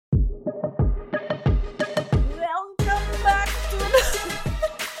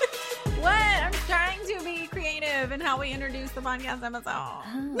introduce the podcast episode.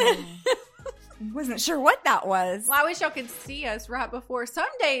 Oh. Wasn't sure what that was. Well, I wish y'all could see us right before. Some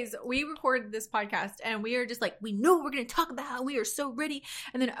days we record this podcast and we are just like, we know what we're going to talk about. We are so ready.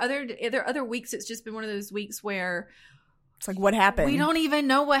 And then other weeks, it's just been one of those weeks where it's like, what happened? We don't even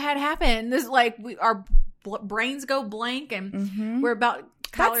know what had happened. This like our brains go blank and we're about.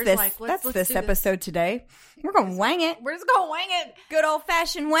 That's this episode today. We're going to wang it. We're just going to wang it. Good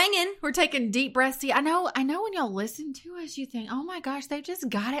old-fashioned wanging. We're taking deep breaths. See, I know when y'all listen to us, you think, oh my gosh, they just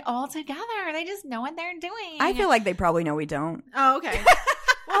got it all together. They just know what they're doing. I feel like they probably know we don't. Oh, okay.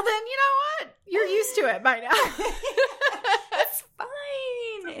 Well, then, you know what? You're used to it by now. It's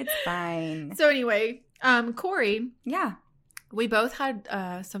fine. It's fine. So anyway, Corey. Yeah. We both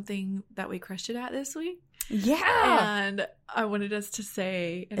had something that we crushed it at this week. Yeah. And I wanted us to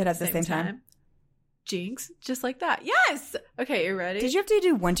say it at the same time. Jinx, just like that. Yes. Okay, you ready? Did you have to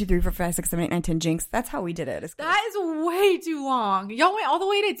do 1, 2, 3, 4, 5, 6, 7, 8, 9, 10 Jinx? That's how we did it. That is way too long. Y'all went all the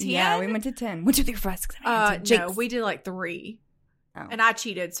way to 10? Yeah, we went to 10. 1, 2, 3, 4, 5, 6, 7, 8, 9, 10 Jinx. No, we did like 3. Oh. And I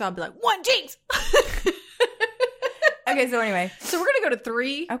cheated, so I'll be like, 1 Jinx. Okay, so anyway. So we're going to go to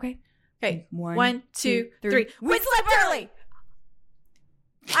 3. Okay. 1, 2, 3. We slept early.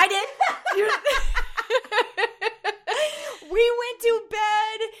 I did. We went to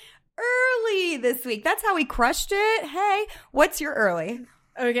bed early this week. That's how we crushed it. Hey, what's your early?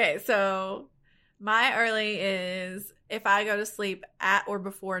 Okay, so my early is if I go to sleep at or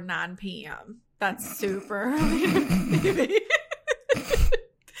before 9 p.m. That's super early.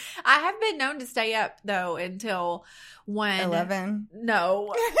 I have been known to stay up, though, until 1. 11?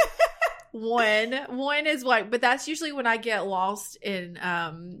 No. 1 is like, but that's usually when I get lost in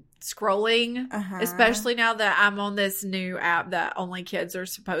scrolling, especially now that I'm on this new app that only kids are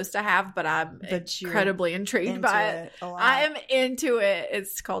supposed to have, but I'm incredibly intrigued by it. I am into it.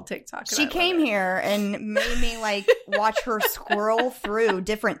 It's called TikTok. She came here and made me like watch her scroll through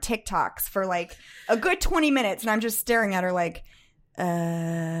different TikToks for like a good 20 minutes, and I'm just staring at her like,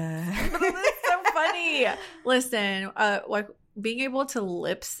 It's so funny. Listen, like being able to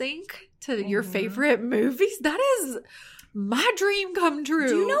lip sync to your favorite movies, that is my dream come true.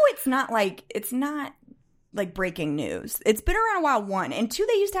 Do you know it's not like breaking news. It's been around a while, 1. And 2,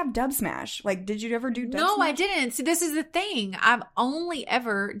 they used to have Dub Smash. Like, did you ever do Dub Smash? No, I didn't. See, this is the thing. I've only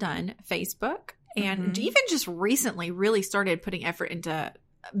ever done Facebook and even just recently really started putting effort into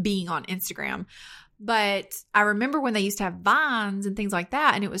being on Instagram. But I remember when they used to have Vines and things like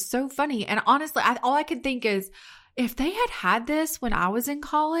that, and it was so funny. And honestly, all I could think is, if they had this when I was in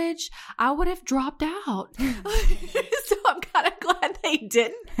college, I would have dropped out. So I'm kind of glad they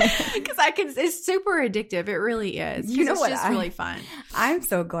didn't, because it's super addictive. It really is. You know what? It's just really fun. I'm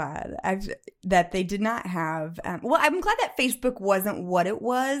so glad that they did not have. Well, I'm glad that Facebook wasn't what it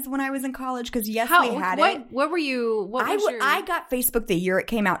was when I was in college, because we had it. What were you? I got Facebook the year it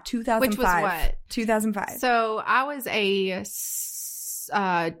came out, 2005. Which was what? 2005. So I was a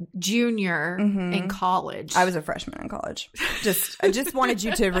junior in college. I was a freshman in college. I just wanted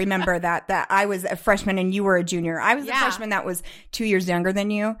you to remember that I was a freshman and you were a junior. I was a freshman that was 2 years younger than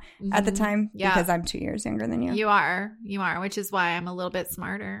you at the time, because I'm 2 years younger than you. You are, which is why I'm a little bit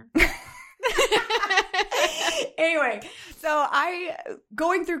smarter. Anyway, so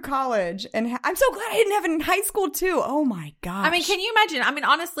going through college, and I'm so glad I didn't have it in high school too. Oh my gosh. I mean, can you imagine? I mean,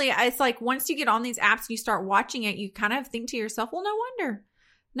 honestly, it's like once you get on these apps and you start watching it, you kind of think to yourself, well, no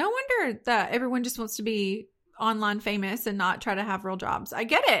wonder that everyone just wants to be online famous and not try to have real jobs. I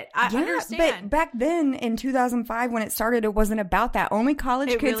get it. I understand. But back then in 2005 when it started, it wasn't about that. Only college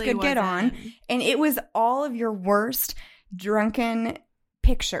kids really could get on. And it was all of your worst drunken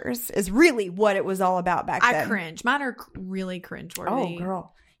pictures is really what it was all about back then. I cringe. Mine are really cringeworthy. Oh,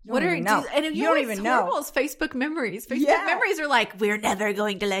 girl. You don't even know. Facebook memories. Facebook memories are like, we're never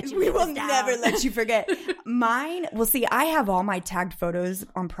going to let you. We will never let you forget. Mine. Well, see, I have all my tagged photos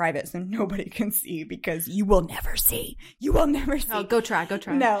on private, so nobody can see, because you will never see. You will never see. Oh, go try.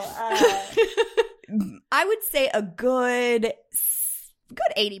 No, I would say a good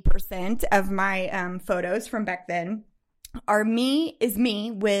 80% of my photos from back then are me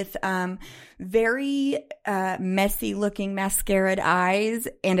with very messy looking mascaraed eyes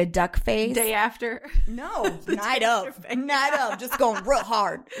and a duck face. Day after? No, night of, just going real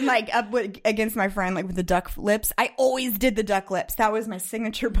hard, like up against my friend, like with the duck lips. I always did the duck lips. That was my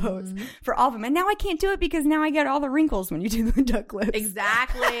signature pose for all of them. And now I can't do it because now I get all the wrinkles when you do the duck lips.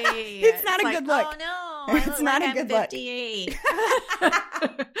 Exactly. It's not a good look. Oh no, it's not a good 58.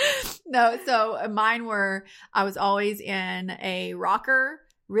 No, so mine were, I was always in a rocker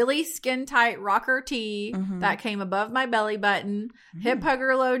really skin tight rocker tee that came above my belly button, hip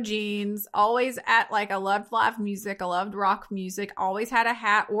hugger low jeans, always I loved live music. I loved rock music, always had a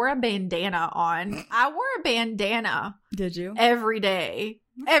hat or a bandana on. I wore a bandana. Did you? Every day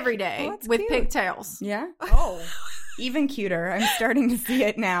with cute. pigtails. Yeah. Oh, even cuter. I'm starting to see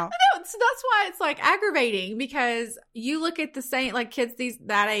it now. I know, so that's why it's like aggravating, because you look at the same like kids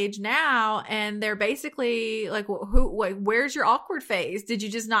that age now, and they're basically like, where's your awkward phase? Did you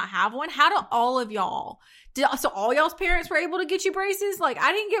just not have one? How do all of y'all? So all y'all's parents were able to get you braces? Like,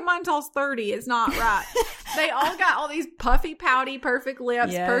 I didn't get mine until I was 30. It's not right. They all got all these puffy, pouty, perfect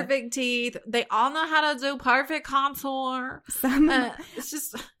lips, perfect teeth. They all know how to do perfect contour. It's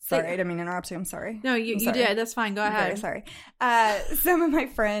just... Sorry, I didn't mean to interrupt you. I'm sorry. No, you did. That's fine. Go ahead. Sorry. Some of my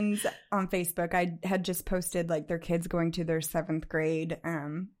friends on Facebook, I had just posted like their kids going to their 7th grade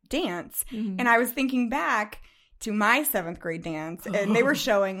dance. And I was thinking back to my 7th grade dance, and they were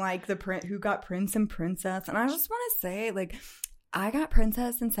showing like who got prince and princess. And I just want to say, like, I got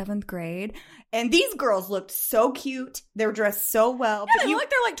princess in 7th grade, and these girls looked so cute. They were dressed so well. Yeah, they look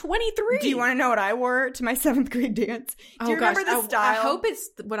they're like 23. Do you want to know what I wore to my 7th grade dance? Do you remember the style? I hope it's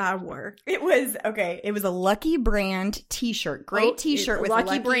what I wore. It was a Lucky Brand t-shirt. Great t-shirt with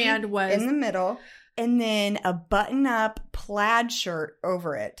Lucky Brand was in the middle. And then a button-up plaid shirt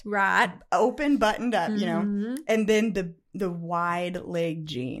over it. Right. Open, buttoned up, you know. And then the wide leg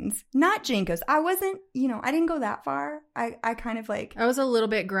jeans. Not JNCOs. I wasn't, I didn't go that far. I kind of like... I was a little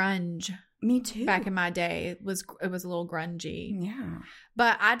bit grunge. Me too. Back in my day. It was a little grungy. Yeah.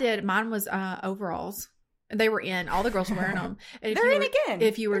 But mine was overalls. They were in. All the girls were wearing them. They're in again.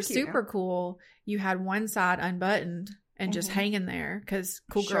 If you were super cool, you had one side unbuttoned and just hanging there, because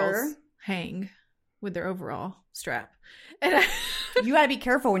cool girls hang with their overall strap. And you got to be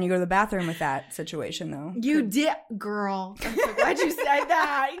careful when you go to the bathroom with that situation, though. You did, girl. I'm so glad you said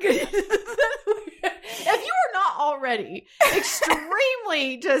that. If you were not already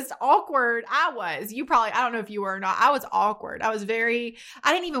extremely just awkward, I don't know if you were or not. I was awkward. I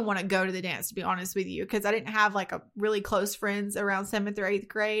didn't even want to go to the dance, to be honest with you, because I didn't have like a really close friends around 7th or 8th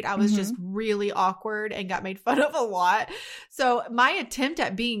grade. I was just really awkward and got made fun of a lot. So my attempt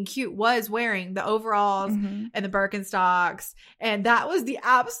at being cute was wearing the overalls and the Birkenstocks. And that was the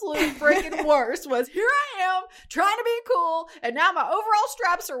absolute freaking worst. Was here I am trying to be cool, and now my overall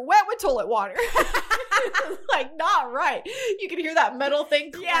straps are wet with toilet water. Like, not right. You can hear that metal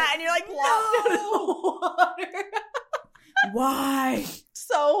thing. Yeah, and you're like, no. Why?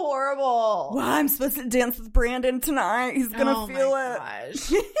 So horrible. Why? I'm supposed to dance with Brandon tonight. He's gonna feel it.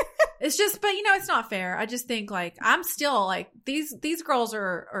 Gosh. It's just, but it's not fair. I just think like I'm still like these girls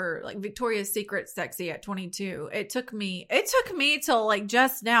are like Victoria's Secret sexy at 22. It took me till like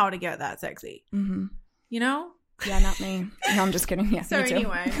just now to get that sexy. Yeah, not me. No, I'm just kidding. Yeah. So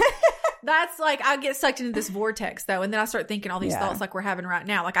anyway. That's like, I get sucked into this vortex though, and then I start thinking all these thoughts like we're having right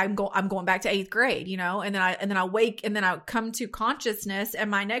now. Like I'm going back to 8th grade, and then I wake, and then I come to consciousness,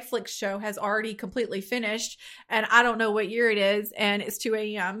 and my Netflix show has already completely finished, and I don't know what year it is, and it's 2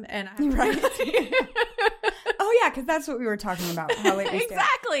 a.m. and I have Oh yeah, because that's what we were talking about. How late we stay.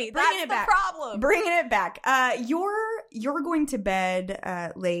 Exactly. That's the problem. Bringing it back. You're going to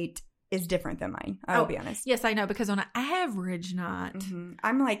bed late is different than mine. I'll be honest. Yes, I know, because on an average night,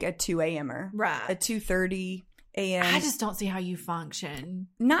 I'm like a 2 a.m.er. Right. A 2:30 a.m. I just don't see how you function.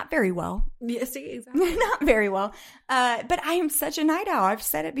 Not very well. Yeah, see, exactly. Not very well. But I am such a night owl. I've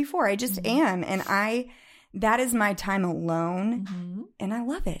said it before. I just am. And that is my time alone. And I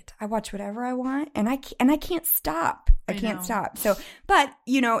love it. I watch whatever I want, and I can't stop. I can't stop. So, but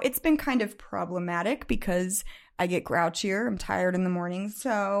it's been kind of problematic because I get grouchier. I'm tired in the morning.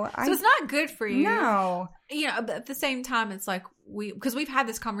 So it's not good for you. No. But at the same time, it's like because we've had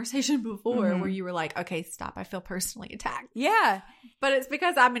this conversation before where you were like, okay, stop. I feel personally attacked. Yeah. But it's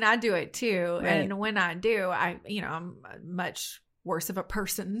because, I do it too. Right. And when I do, I'm much worse of a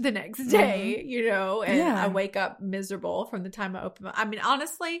person the next day, and I wake up miserable from the time I open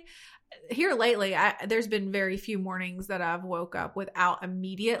honestly, here lately, there's been very few mornings that I've woke up without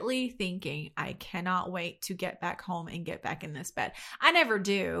immediately thinking, I cannot wait to get back home and get back in this bed. I never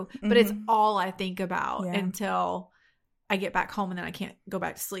do, but it's all I think about until I get back home, and then I can't go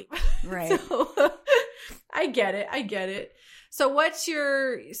back to sleep. Right. So, I get it. So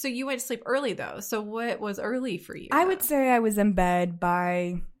so you went to sleep early though. So what was early for you? I would say I was in bed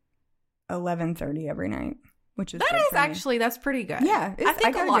by 11:30 every night. Which is that's pretty good. Yeah. I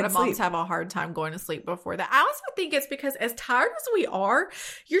think a lot of moms have a hard time going to sleep before that. I also think it's because as tired as we are,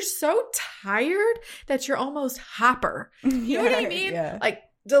 you're so tired that you're almost hyper. You know what I mean? Yeah. Like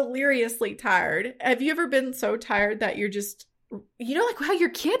deliriously tired. Have you ever been so tired that you're just you know, like how your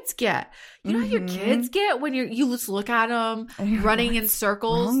kids get. You know how your kids get when you just look at them running in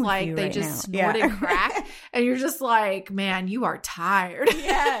circles like they just snorted crack, and you're just like, man, you are tired.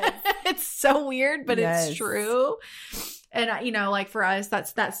 Yes. It's so weird, but it's true. And you know, like for us,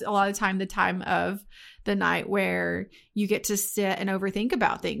 that's a lot of the time of the night where you get to sit and overthink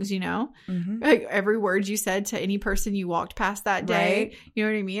about things, you know, like every word you said to any person you walked past that day, you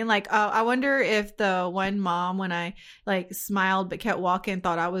know what I mean? Like, I wonder if the one mom, when I like smiled but kept walking,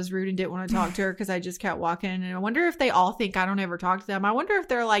 thought I was rude and didn't want to talk to her because I just kept walking. And I wonder if they all think I don't ever talk to them. I wonder if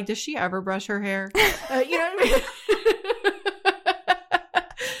they're like, does she ever brush her hair? You know what I mean?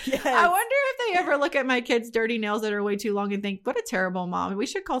 Yes. I wonder if they ever look at my kids' dirty nails that are way too long and think, what a terrible mom. We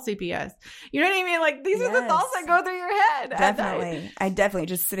should call CPS. You know what I mean? Like, these are the thoughts that go through your head. Definitely. I definitely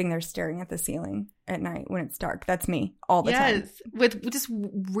just sitting there staring at the ceiling at night when it's dark. That's me all the time. With just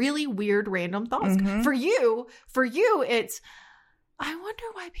really weird random thoughts. For you, it's, I wonder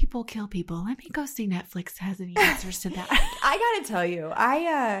why people kill people. Let me go see Netflix has any answers to that. I gotta tell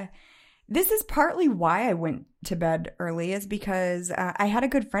you, this is partly why I went to bed early, is because I had a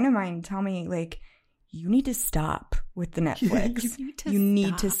good friend of mine tell me, like, you need to stop with the Netflix. You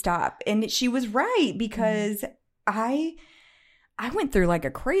need to stop. And she was right, because I went through like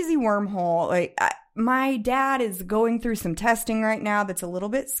a crazy wormhole. Like, my dad is going through some testing right now that's a little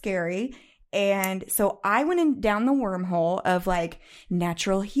bit scary. And so I went down the wormhole of like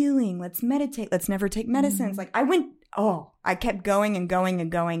natural healing. Let's meditate. Let's never take medicines. Like, I kept going and going and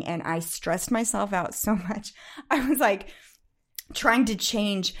going, and I stressed myself out so much. I was like trying to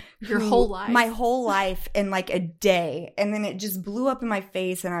change your whole life, my whole life in like a day. And then it just blew up in my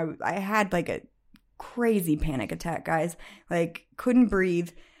face, and I had like a crazy panic attack, guys. Like, couldn't breathe,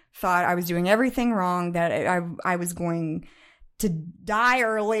 thought I was doing everything wrong, that I was going to die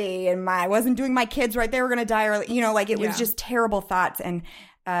early, and I wasn't doing my kids right. They were going to die early. You know, like, it was just terrible thoughts. And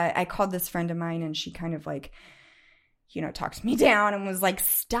I called this friend of mine, and she kind of like, you know, talked me down and was like,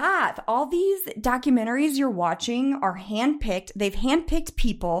 stop. All these documentaries you're watching are handpicked. They've handpicked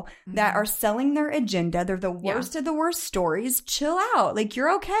people that are selling their agenda. They're the worst of the worst stories. Chill out. Like,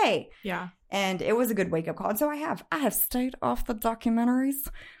 you're okay. Yeah. And it was a good wake up call. And so I have stayed off the documentaries.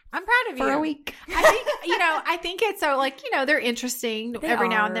 I'm proud of you. For a week. I think it's so, like, you know, they're interesting every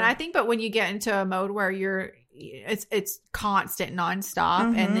now and then. I think, but when you get into a mode where it's constant,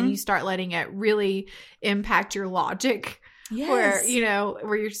 nonstop, and then you start letting it really impact your logic. Yes.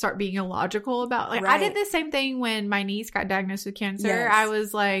 Where you start being illogical about, like, I did the same thing when my niece got diagnosed with cancer. Yes. I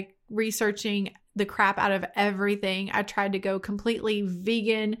was like researching the crap out of everything. I tried to go completely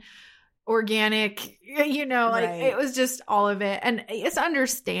vegan, organic, you know, like it was just all of it. And it's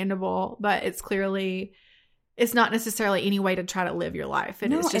understandable, but it's not necessarily any way to try to live your life.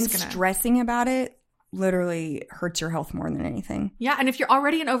 And it's just stressing about it literally hurts your health more than anything. Yeah. And if you're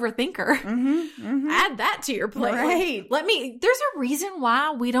already an overthinker, add that to your plate. Right. There's a reason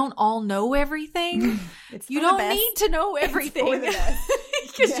why we don't all know everything. You don't need to know everything.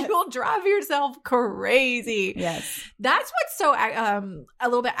 Because you will drive yourself crazy. Yes. That's what's so a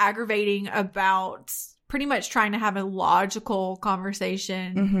little bit aggravating about pretty much trying to have a logical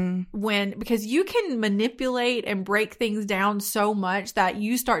conversation because you can manipulate and break things down so much that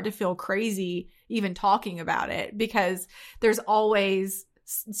you start to feel crazy even talking about it, because there's always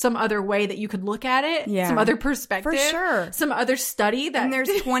some other way that you could look at it, some other perspective, for sure, some other study and there's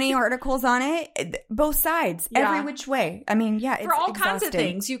 20 articles on it, both sides, every which way. I mean, it's for all exhausting. Kinds of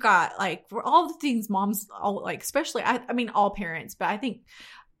things. You got, like, for all the things moms, like, especially, I mean, all parents, but I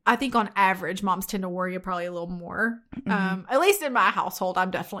think on average, moms tend to worry probably a little more. At least in my household,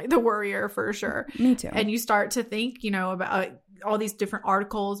 I'm definitely the worrier for sure. Me too. And you start to think, you know, about all these different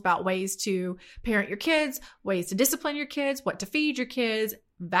articles about ways to parent your kids, ways to discipline your kids, what to feed your kids,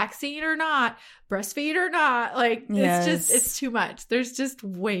 vaccine or not, breastfeed or not. Like, it's too much. There's just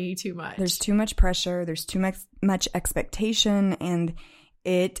way too much. There's too much pressure. There's too much expectation, and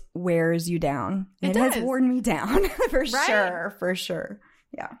it wears you down. It has worn me down for sure.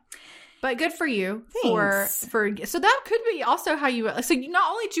 Yeah. But good for you. Thanks. So that could be also how you, so you,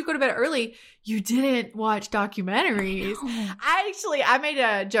 not only did you go to bed early, you didn't watch documentaries. I made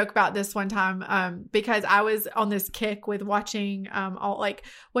a joke about this one time, because I was on this kick with watching,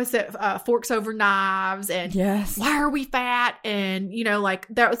 Forks Over Knives and Why Are We Fat? And, you know, like,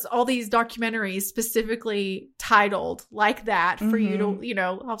 there was all these documentaries specifically titled like that for you to, you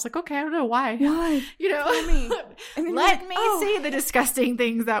know, I was like, okay, I don't know why. Why? You know, let me see the disgusting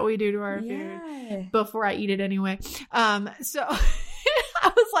things that we do to our food before I eat it anyway. So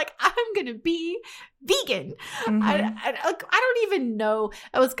I was like, I'm going to be vegan. I don't even know.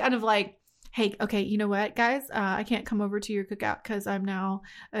 I was kind of like, hey, okay, you know what, guys? I can't come over to your cookout because I'm now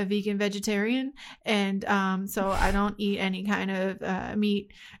a vegan vegetarian. And so I don't eat any kind of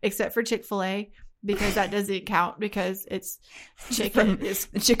meat except for Chick-fil-A because that doesn't count because it's chicken. It's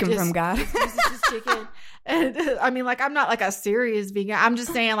chicken from God. It's just chicken. And I mean, like, I'm not like a serious vegan. I'm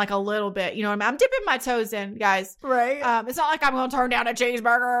just saying like a little bit, you know what I mean? I'm dipping my toes in, guys. Right. It's not like I'm going to turn down a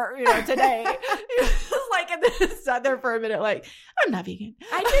cheeseburger, you know, today. It's like, and then sat there for a minute, like, I'm not vegan.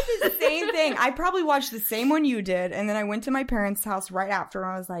 I did the same thing. I probably watched the same one you did. And then I went to my parents' house right after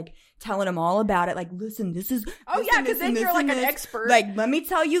and I was like, telling them all about it. Like, listen, this is. Oh, yeah, because then you're like an expert. Like, let me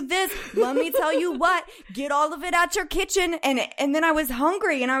tell you this. Let me tell you what. Get all of it out your kitchen. And then I was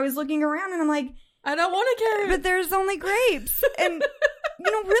hungry and I was looking around and I'm like, I don't want to carry. But there's only grapes. And,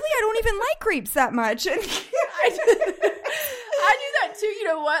 you know, really, I don't even like grapes that much. And I do that too. You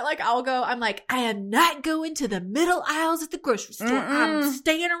know what? Like, I'm like, I am not going to the middle aisles at the grocery store. I'm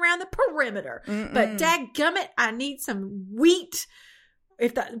staying around the perimeter. But dadgummit, I need some wheat.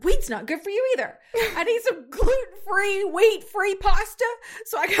 If that wheat's not good for you either. I need some gluten-free, wheat-free pasta.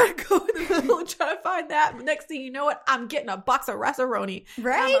 So I gotta go in the middle and try to find that. But next thing you know what? I'm getting a box of Rice-A-Roni.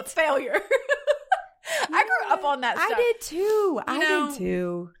 Right? I'm a failure. I grew up on that stuff. I did too. I did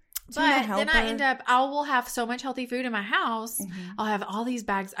too. But then I end up, I will have so much healthy food in my house. I'll have all these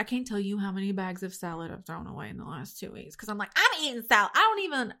bags. I can't tell you how many bags of salad I've thrown away in the last 2 weeks. Because I'm like, I'm eating salad.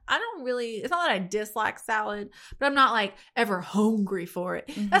 I don't really, it's not that I dislike salad, but I'm not like ever hungry for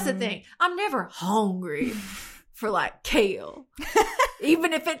it. That's the thing. I'm never hungry for like kale.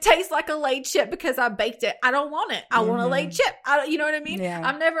 Even if it tastes like a laid chip because I baked it, I don't want it. I want a laid chip. You know what I mean? Yeah.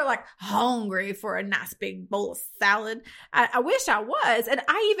 I'm never like hungry for a nice big bowl of salad. I wish I was. And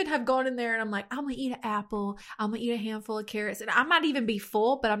I even have gone in there and I'm like, I'm going to eat an apple. I'm going to eat a handful of carrots. And I might even be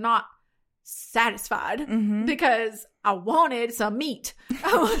full, but I'm not satisfied because I wanted some meat.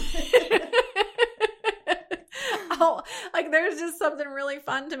 Like, there's just something really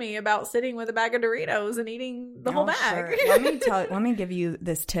fun to me about sitting with a bag of Doritos and eating the whole bag. Sure. Let me give you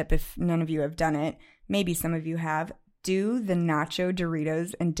this tip if none of you have done it. Maybe some of you have. Do the nacho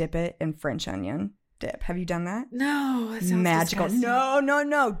Doritos and dip it in French onion dip. Have you done that? No. That sounds magical. disgusting.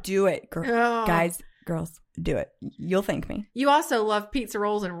 No. Do it. Guys, girls, do it. You'll thank me. You also love pizza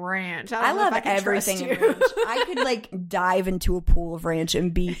rolls and ranch. I love everything in ranch. I could like dive into a pool of ranch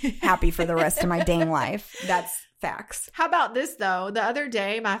and be happy for the rest of my dang life. That's facts. How about this though? The other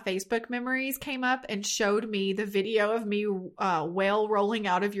day, my Facebook memories came up and showed me the video of me whale rolling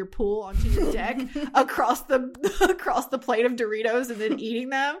out of your pool onto your deck across the plate of Doritos and then eating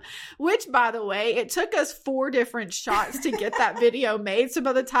them. Which, by the way, it took us 4 different shots to get that video made. So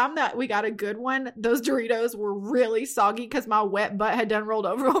by the time that we got a good one, those Doritos were really soggy because my wet butt had done rolled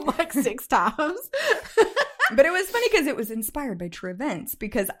over them like 6 times. But it was funny because it was inspired by true events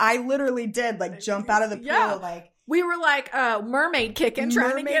because I literally did like jump out of the pool like. We were like mermaid kicking,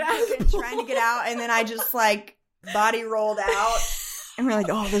 trying to get out. And then I just like body rolled out. And we're like,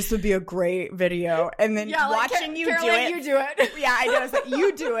 oh, this would be a great video. And then watching you do it. You do it. Yeah, I know. I was like,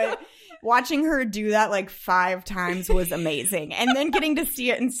 you do it. Watching her do that like 5 times was amazing. And then getting to see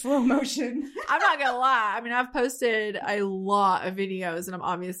it in slow motion. I'm not going to lie. I mean, I've posted a lot of videos and I'm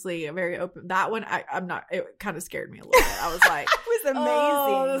obviously very open. That one, I'm not, it kind of scared me a little bit. I was like, it was amazing.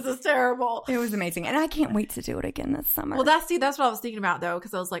 Oh, this is terrible. It was amazing. And I can't wait to do it again this summer. Well, that's what I was thinking about though.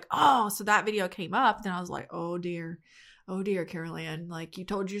 Cause I was like, oh, so that video came up. Then I was like, oh dear, Carol Ann. Like you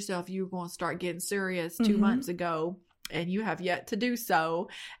told yourself you were going to start getting serious 2 months ago. And you have yet to do so.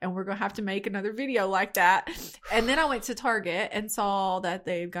 And we're going to have to make another video like that. And then I went to Target and saw that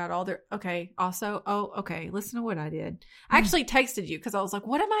they've got all their, listen to what I did. I actually texted you because I was like,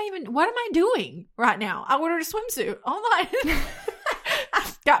 what am I doing right now? I ordered a swimsuit online.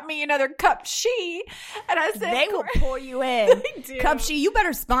 Got me another Cup She. And I said, they will pull you in. Cup She, you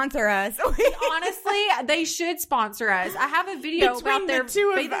better sponsor us. Honestly, they should sponsor us. I have a video between about their the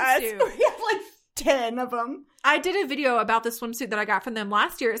 2 of us. Suit. We have like 10 of them. I did a video about the swimsuit that I got from them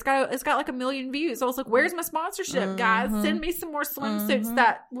last year. It's got like 1 million views. So I was like, where's my sponsorship, guys? Send me some more swimsuits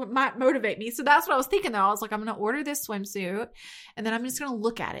that might motivate me. So that's what I was thinking, though. I was like, I'm going to order this swimsuit, and then I'm just going to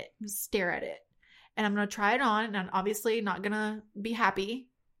look at it and stare at it. And I'm going to try it on, and I'm obviously not going to be happy.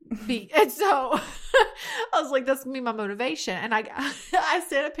 And so I was like, that's gonna be my motivation. And I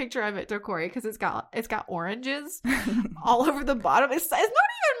sent a picture of it to Corey because it's got oranges all over the bottom. It's not even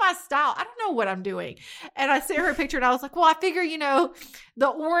my style. I don't know what I'm doing. And I sent her a picture and I was like, well, I figure, the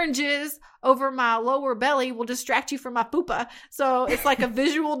oranges over my lower belly will distract you from my poopa. So it's like a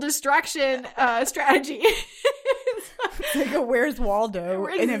visual distraction strategy. It's like a Where's Waldo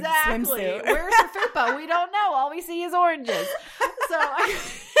in a swimsuit. Where's her fupa? We don't know. All we see is oranges. So I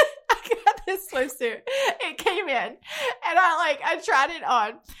got this swimsuit. It came in, and I tried it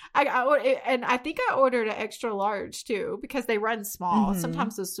on. And I think I ordered an extra large too because they run small.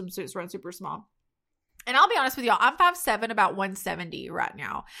 Sometimes those swimsuits run super small. And I'll be honest with y'all, I'm 5'7", about 170 right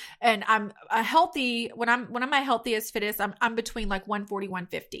now. And I'm a healthy, when I'm my healthiest, fittest, I'm between like 140,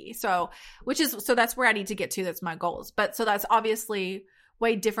 150. So that's where I need to get to. That's my goals. But so that's obviously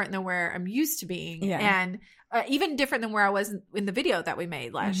way different than where I'm used to being. Yeah. And even different than where I was in the video that we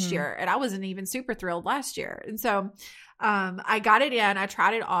made last year. And I wasn't even super thrilled last year. And so I got it in, I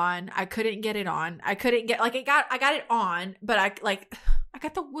tried it on. I couldn't get it on. I couldn't get, I got it on, but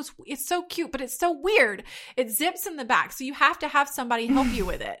it's so cute, but it's so weird. It zips in the back. So you have to have somebody help you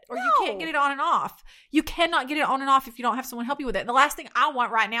with it, or you can't get it on and off. You cannot get it on and off if you don't have someone help you with it. And the last thing I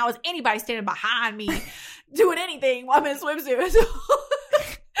want right now is anybody standing behind me doing anything while I'm in a swimsuit.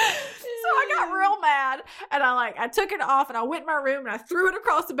 So I got real mad, and I took it off, and I went in my room, and I threw it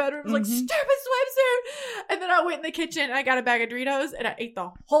across the bedroom. I was like, stupid swimsuit. And then I went in the kitchen, and I got a bag of Doritos, and I ate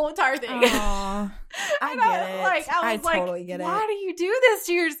the whole entire thing. Aww, I totally get it. Why do you do this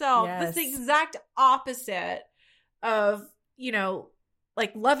to yourself? Yes. It's the exact opposite of,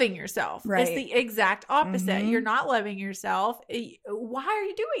 loving yourself. Right. It's the exact opposite. You're not loving yourself. Why are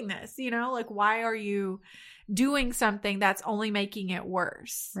you doing this? Why are you doing something that's only making it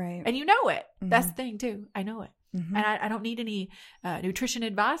worse? Right. And you know it. That's the thing too. I know it. And I don't need any nutrition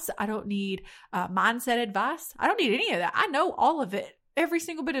advice. I don't need mindset advice. I don't need any of that. I know all of it, every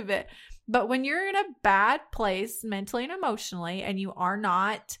single bit of it. But when you're in a bad place mentally and emotionally, and you are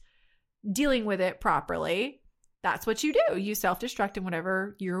not dealing with it properly, that's what you do. You self-destruct in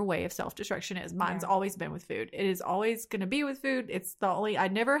whatever your way of self-destruction is. Mine's always been with food. It is always going to be with food. It's I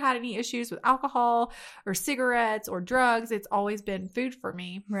never had any issues with alcohol or cigarettes or drugs. It's always been food for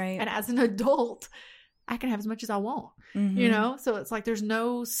me. Right. And as an adult, I can have as much as I want, So it's like, there's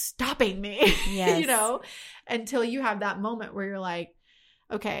no stopping me, until you have that moment where you're like,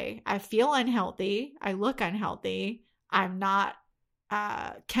 okay, I feel unhealthy. I look unhealthy. I'm not,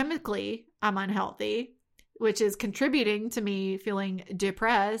 chemically, I'm unhealthy, which is contributing to me feeling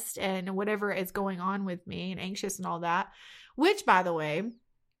depressed and whatever is going on with me and anxious and all that, which, by the way,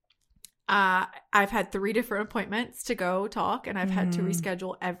 I've had 3 different appointments to go talk, and I've had to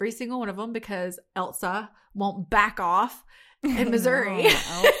reschedule every single one of them because Elsa won't back off in Missouri. No,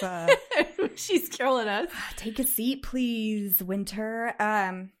 Elsa. She's killing us. Take a seat, please, Winter.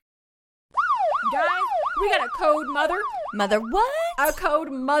 Guys, we got a code mother. Mother what? A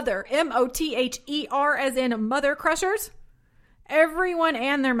code mother. MOTHER as in Mother Crushers. Everyone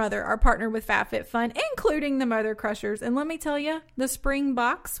and their mother are partnered with FabFitFun, including the Mother Crushers. And let me tell you, the spring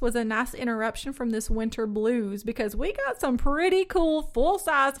box was a nice interruption from this winter blues, because we got some pretty cool,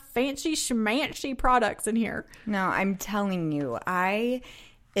 full-size, fancy, schmancy products in here. No, I'm telling you, I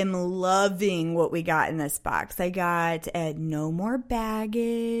am loving what we got in this box. I got a No More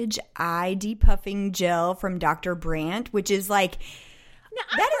Baggage eye depuffing gel from Dr. Brandt, which is like...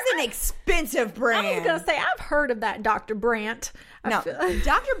 That is an expensive brand. I was going to say, I've heard of that Dr. Brandt. No,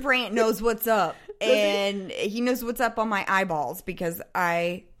 Dr. Brandt knows what's up. And he knows what's up on my eyeballs because not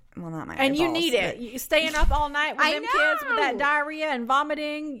my eyeballs. And you need it. You staying up all night with them kids with that diarrhea and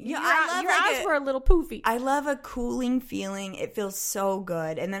vomiting. Your eyes were a little poofy. I love a cooling feeling. It feels so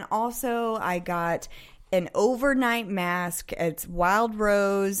good. And then also I got an overnight mask. It's Wild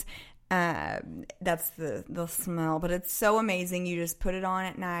Rose. That's the smell, but it's so amazing. You just put it on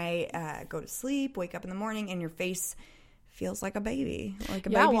at night, go to sleep, wake up in the morning, and your face feels like a baby, like a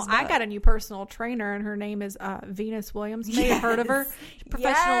baby's butt. I got a new personal trainer, and her name is Venus Williams. You may have heard of her.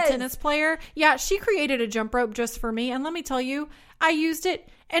 Professional tennis player. Yeah, she created a jump rope just for me, and let me tell you, I used it,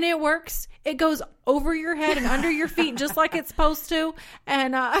 and it works. It goes over your head and under your feet just like it's supposed to,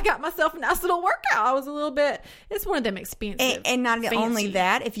 and I got myself a nice little workout. I was a little bit, it's one of them expensive. And not only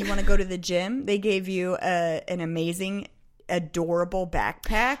that, if you want to go to the gym, they gave you an amazing, adorable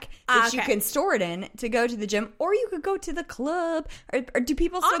backpack that you can store it in to go to the gym, or you could go to the club. Or do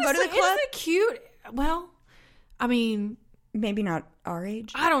people still go to the club? Isn't it cute? Well, I mean, maybe not our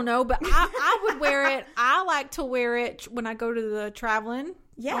age. I don't know, but I would wear it. I like to wear it when I go to the traveling.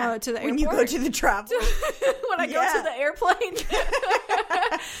 Yeah, to the airport. When you go to the travel. When I go to the airplane.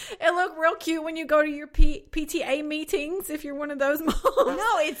 It look real cute when you go to your PTA meetings, if you're one of those moms.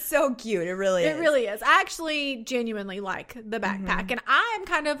 No, it's so cute. It really is. It really is. I actually genuinely like the backpack. And I am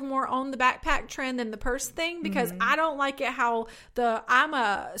kind of more on the backpack trend than the purse thing, because I don't like it how I'm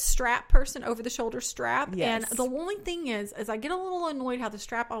a strap person, over the shoulder strap. Yes. And the only thing is I get a little annoyed how the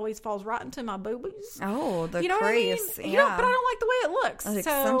strap always falls right into my boobies. Oh, the crease. I mean? Yeah. But I don't like the way it looks. It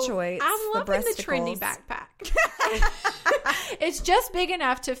accentuates I'm loving the trendy backpack. It's just big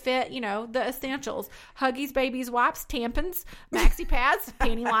enough to fit, the essentials. Huggies, babies, wipes, tampons, maxi pads,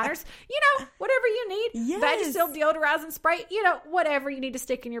 panty liners, whatever you need. Yes. Vagisil, deodorizing spray, whatever you need to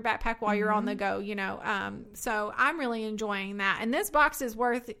stick in your backpack while you're on the go, So I'm really enjoying that. And this box is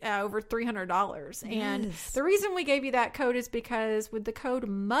worth over $300. And the reason we gave you that code is because with the code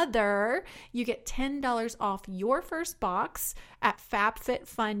MOTHER, you get $10 off your first box at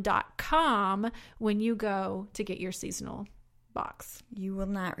fabfitfun.com when you go to get your seasonal box. You will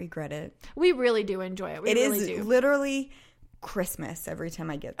not regret it. We really do enjoy it. We really do. Literally Christmas every time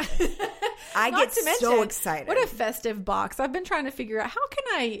I get this. I get so excited. What a festive box. I've been trying to figure out what can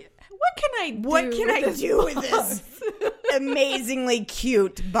I do with this amazingly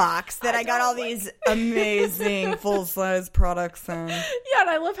cute box that I got all these amazing full-size products in. Yeah, and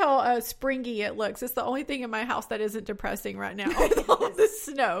I love how springy it looks. It's the only thing in my house that isn't depressing right now with all the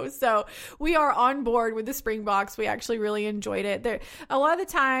snow. So we are on board with the spring box. We actually really enjoyed it. A lot of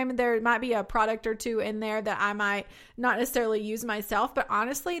the time, there might be a product or two in there that I might not necessarily use myself, but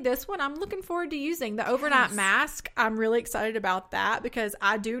honestly, this one I'm looking forward to using. The overnight mask, I'm really excited about that because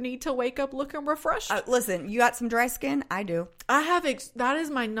I do need to wake up looking refreshed. Listen, you got some dry skin? I do. I have that is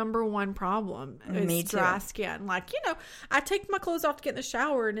my number one problem. Me too. Dry skin. Like, I take my clothes off to get in the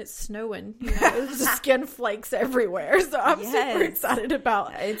shower and it's snowing. There's just skin flakes everywhere. So I'm super excited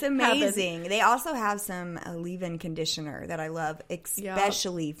about it. It's amazing. They also have some leave-in conditioner that I love,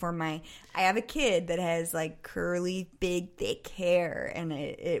 especially for I have a kid that has like curly, big, thick hair, and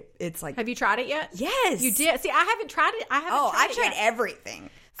it's like. Have you tried it yet? Yes. You did? See, I haven't tried it. I've tried everything.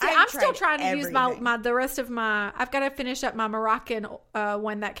 See, I'm still trying to use the rest of I've got to finish up my Moroccan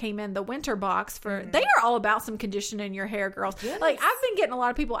one that came in the winter box they are all about some conditioning in your hair, girls. Yes. Like, I've been getting a lot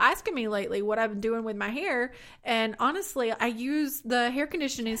of people asking me lately what I've been doing with my hair. And honestly, I use the hair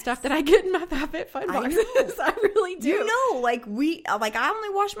conditioning stuff that I get in my FabFitFun boxes. I really do. I only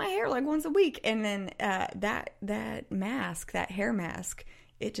wash my hair like once a week. And then that hair mask,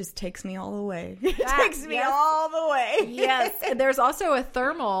 it just takes me all the way. It takes me all the way. Yes. And there's also a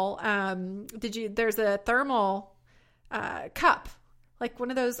thermal, there's a thermal cup. Like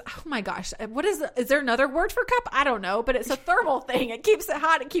one of those, oh my gosh, is there another word for cup? I don't know, but it's a thermal thing. It keeps it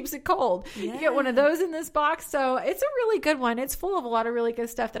hot, it keeps it cold. Yeah. You get one of those in this box. So it's a really good one. It's full of a lot of really good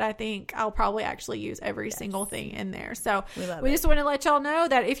stuff that I think I'll probably actually use every single thing in there. So we just want to let y'all know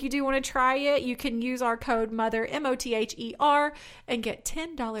that if you do want to try it, you can use our code MOTHER, MOTHER, and get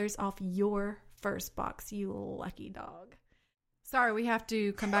 $10 off your first box, you lucky dog. Sorry, we have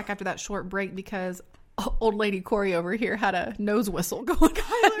to come back after that short break because old lady Corey over here had a nose whistle going.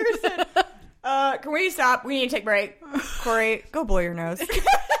 Kyler said, can we stop? We need to take a break. Corey, go blow your nose. You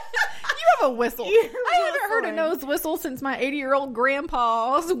have a whistle. I haven't heard a nose whistle since my 80-year-old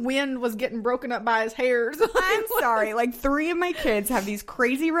grandpa's wind was getting broken up by his hairs. I'm sorry. Like 3 of my kids have these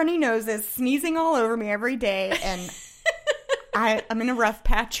crazy runny noses, sneezing all over me every day, and I'm in a rough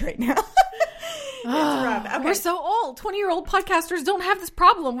patch right now. It's rough. Okay. We're so old. 20-year-old podcasters don't have this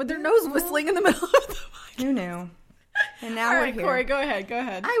problem with their nose whistling in the middle of the podcast. Who knew? And now we're here. Corey, go ahead.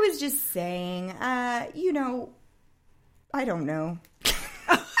 I was just saying, I don't know.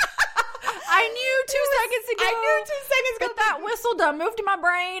 I knew 2 seconds ago. But that whistle done moved to my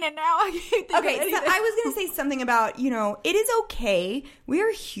brain, and now I can't think of anything. So I was going to say something about, it is okay. We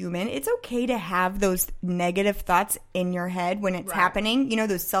are human. It's okay to have those negative thoughts in your head when it's happening.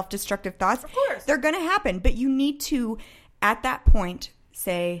 Those self-destructive thoughts. Of course. They're going to happen. But you need to, at that point,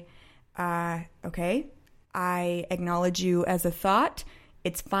 say, okay, I acknowledge you as a thought.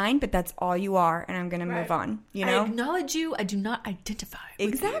 It's fine, but that's all you are, and I'm going to move on. I acknowledge you. I do not identify with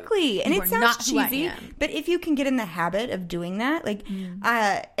exactly. You. And you it sounds cheesy, but if you can get in the habit of doing that,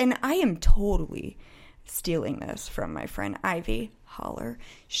 and I am totally stealing this from my friend Ivy Holler.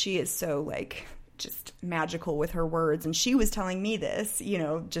 She is so just magical with her words, and she was telling me this,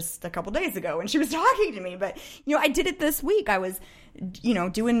 just a couple days ago when she was talking to me. But I did it this week. I was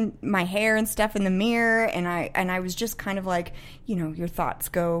doing my hair and stuff in the mirror, and I was just kind of like, your thoughts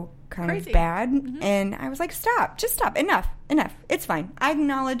go kind of bad, and I was like, just stop, enough, it's fine. I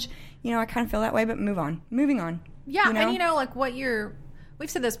acknowledge, I kind of feel that way, but moving on. Yeah, and we've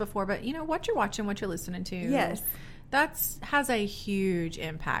said this before, but what you're watching, what you're listening to, yes, that has a huge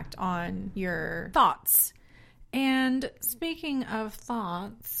impact on your thoughts. And speaking of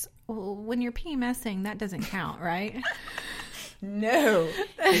thoughts, when you're PMSing, that doesn't count, right? No.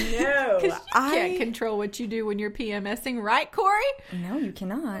 Because you can't control what you do when you're PMSing, right, Corey? No, you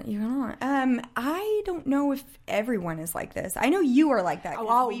cannot. I don't know if everyone is like this. I know you are like that.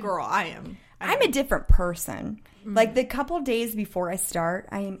 Girl, I am. I'm a different person. Mm-hmm. Like the couple days before I start,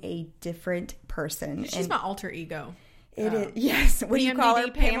 I am a different person. She's my alter ego. It is. Yes. What do you call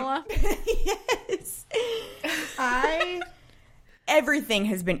her? Pamela? Yes. Everything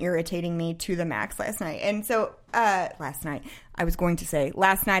has been irritating me to the max last night. And so last night I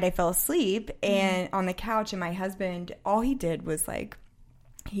fell asleep and on the couch, and my husband, all he did was like,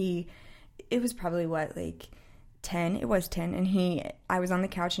 it was probably what, like 10? It was 10. And I was on the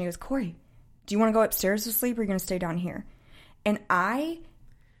couch and he goes, Corey, do you want to go upstairs to sleep or are you going to stay down here? And I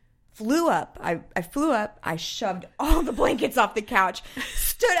flew up. I flew up. I shoved all the blankets off the couch,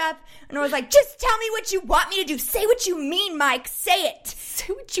 stood up, and I was like, just tell me what you want me to do. Say what you mean, Mike. Say it.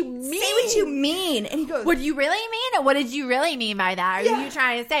 Say what you mean. Say what you mean. And he goes, what do you really mean? Or what did you really mean by that? Are you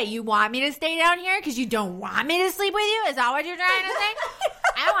trying to say you want me to stay down here because you don't want me to sleep with you? Is that what you're trying to say?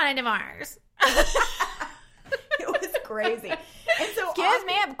 I want a divorce. It was crazy. And so excuse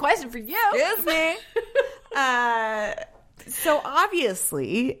me, I have a question for you. Excuse me. So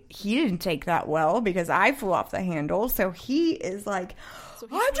obviously he didn't take that well because I flew off the handle. So he is like,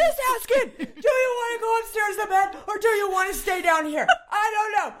 I'm just asking, do you want to go upstairs to bed or do you want to stay down here? I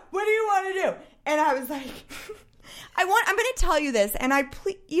don't know. What do you want to do? And I was like, I'm going to tell you this, and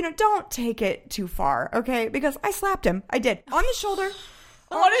don't take it too far, okay? Because I slapped him. I did. On the shoulder.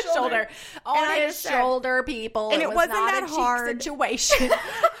 On his shoulder. On his shoulder, people. And it wasn't not that hard. Situation.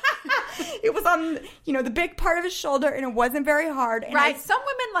 It was on, the big part of his shoulder, and it wasn't very hard. And right. Some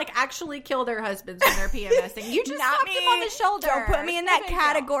women, actually kill their husbands when they're PMSing. You just slapped him on the shoulder. Don't put me in that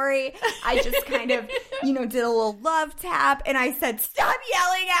category. I just kind of, did a little love tap, and I said, stop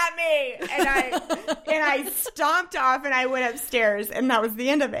yelling at me. And I stomped off, and I went upstairs, and that was the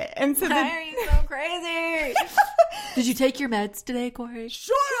end of it. And so why are you so crazy? Did you take your meds today, Corey?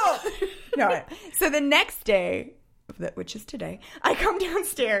 Shut up! No. So the next day, which is today, I come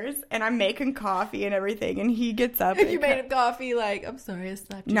downstairs and I'm making coffee and everything, and he gets up. And you made him coffee I'm sorry, I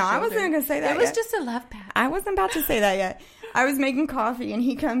slapped your shoulder. I wasn't going to say that. It was just a love pat. I wasn't about to say that yet. I was making coffee and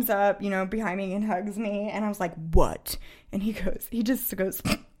he comes up, behind me and hugs me, and I was like, what? And he just goes,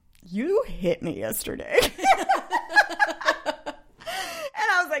 you hit me yesterday. And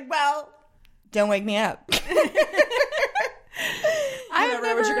I was like, well, don't wake me up. I've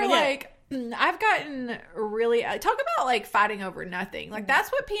never I've gotten really talk about fighting over nothing.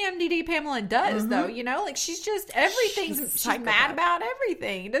 That's what PMDD Pamela does, though. She's just everything's she's mad about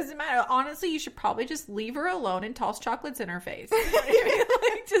everything. It doesn't matter. Honestly, you should probably just leave her alone and toss chocolates in her face. You know what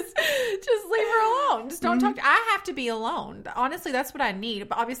I mean? Just leave her alone. Just don't talk. I have to be alone. Honestly, that's what I need.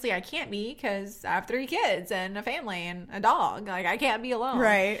 But obviously, I can't be because I have 3 kids and a family and a dog. I can't be alone.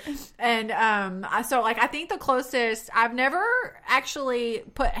 Right. And so I think the closest I've never actually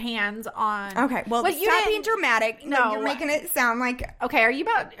put hands on. Okay, well, stop being dramatic. No, you're making it sound like. Okay, are you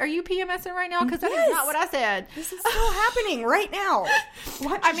PMSing right now? Because that is not what I said. This is still happening right now.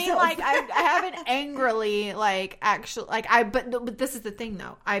 I haven't angrily actually but this is the thing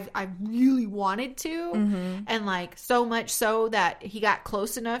though. I really wanted to, and so much so that he got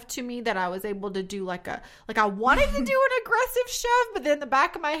close enough to me that I was able to do I wanted to do an aggressive shove, but then the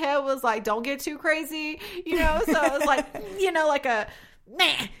back of my head was don't get too crazy, So it was like a. Nah.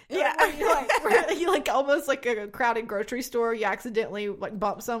 Yeah. You almost like a crowded grocery store. You accidentally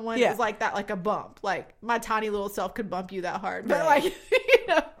bump someone. Yeah. It's like a bump. My tiny little self could bump you that hard. But right.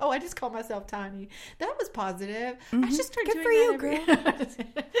 I just call myself tiny. That was positive. Mm-hmm. I should start Good doing for you, girl.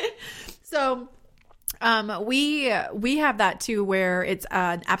 So, we have that too, where it's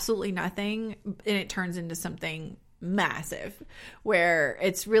absolutely nothing, and it turns into something massive, where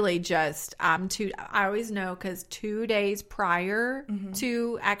it's really just I always know because 2 days prior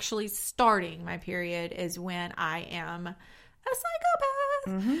to actually starting my period is when I am a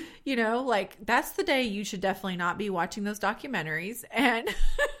psychopath. That's the day you should definitely not be watching those documentaries, and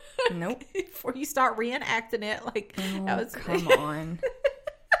nope, before you start reenacting it that was come on.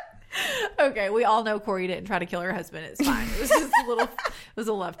 Okay, we all know Corey didn't try to kill her husband. It's fine. It was just it was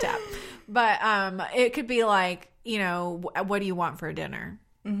a love tap. But it could be what do you want for dinner?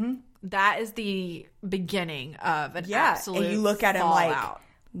 Mm-hmm. That is the beginning of an absolute and you look at him fallout.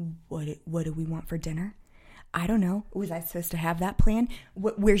 What do we want for dinner? I don't know. Was I supposed to have that plan?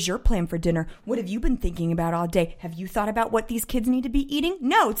 Where's your plan for dinner? What have you been thinking about all day? Have you thought about what these kids need to be eating?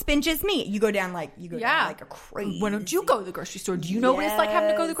 No, it's been just me. You go down like a crazy. Why don't you go to the grocery store? Do you know what it's like having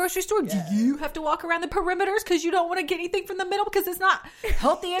to go to the grocery store? Do you have to walk around the perimeters because you don't want to get anything from the middle because it's not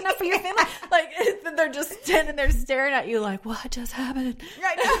healthy enough for your family? They're just standing there staring at you what just happened?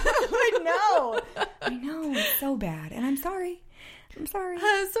 I know. It's so bad, and I'm sorry. I'm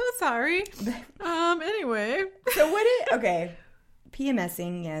so sorry. Anyway. So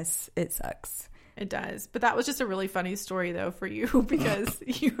PMSing, yes, it sucks. It does. But that was just a really funny story, though, for you, because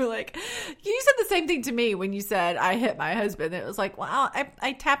you were like, you said the same thing to me when you said, I hit my husband. It was like, well,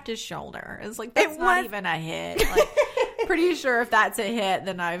 I tapped his shoulder. It's like, that's not even a hit. Like, pretty sure if that's a hit,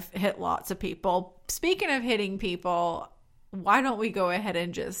 then I've hit lots of people. Speaking of hitting people, why don't we go ahead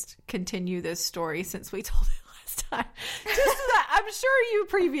and just continue this story since we told it last time? Just so that I'm sure you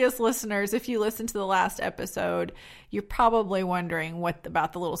previous listeners, if you listened to the last episode, you're probably wondering what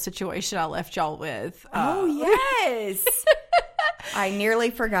about the little situation I left y'all with. Oh, yes. I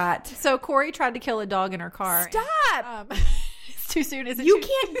nearly forgot. So Corey tried to kill a dog in her car. Stop. It's too soon, isn't it? You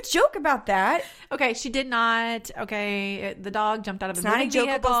can't joke about that. Okay, she did not. Okay, the dog jumped out of a moving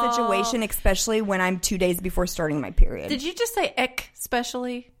vehicle. It's not a jokeable situation, especially when I'm 2 days before starting my period. Did you just say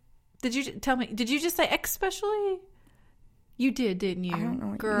especially? Did you tell me? Did you just say especially? You did, didn't you? I don't know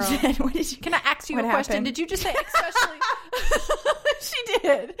what girl. You said. What did you? Can I ask you a question? Happened? Did you just say especially? She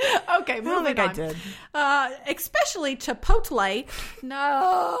did. Okay, moving on. I did. Especially Chipotle.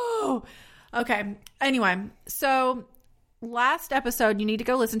 No. Okay. Anyway, so last episode, you need to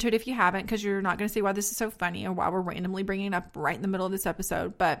go listen to it if you haven't, because you're not going to see why this is so funny or why we're randomly bringing it up right in the middle of this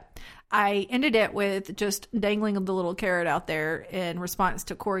episode. But I ended it with just dangling the little carrot out there in response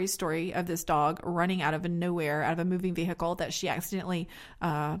to Corey's story of this dog running out of nowhere, out of a moving vehicle that she accidentally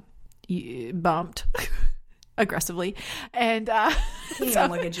bumped aggressively. And I can't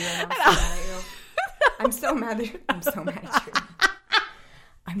even look at you and I'm so mad at you. I'm so mad at you. I'm so mad at you.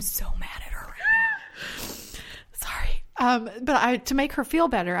 I'm so mad at her right now. Sorry. But to make her feel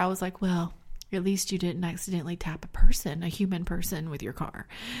better, I was like, well, at least you didn't accidentally tap a human person with your car.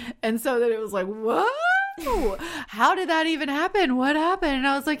 And so then it was like, whoa, how did that even happen? What happened? And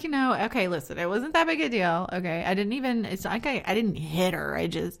I was like, okay, listen, it wasn't that big a deal. Okay. It's not like I didn't hit her. I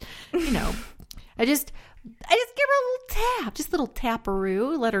just, I just give her a little tap, just a little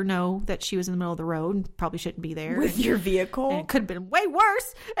taparoo, let her know that she was in the middle of the road and probably shouldn't be there. With your vehicle? And it could have been way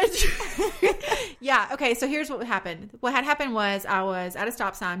worse. Yeah. Okay. So here's what happened. What had happened was I was at a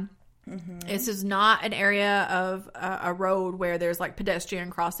stop sign. Mm-hmm. This is not an area of a road where there's like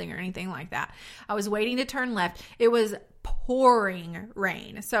pedestrian crossing or anything like that. I was waiting to turn left. It was pouring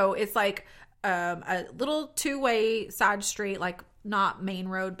rain. So it's like a little two-way side street, like not main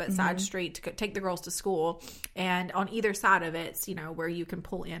road, but side street to take the girls to school. And on either side of it's, where you can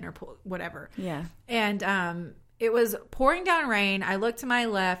pull in or pull whatever. Yeah. And it was pouring down rain. I looked to my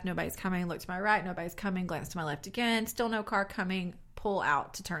left. Nobody's coming. Looked to my right. Nobody's coming. Glanced to my left again. Still no car coming. Pull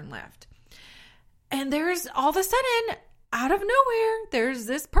out to turn left. And there's all of a sudden, out of nowhere, there's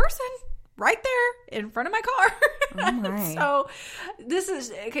this person right there in front of my car. Oh my. So this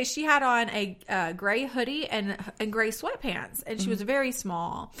is, okay, she had on a gray hoodie and gray sweatpants, and she was very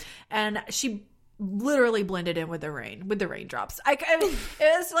small, and she literally blended in with the raindrops. It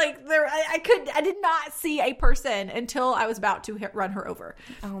was like I did not see a person until I was about to run her over.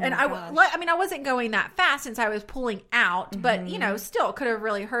 Oh and I wasn't going that fast since I was pulling out, but still could have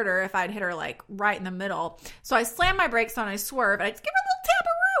really hurt her if I'd hit her like right in the middle. So I slammed my brakes on, I swerve, and I just give her a little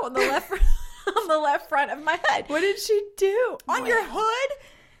taparoo on the left on the left front of my head. What did she do? On your hood?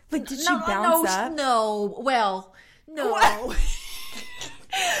 Like, did she bounce up? No. Well, no.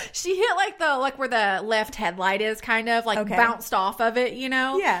 She hit like where the left headlight is, kind of like bounced off of it,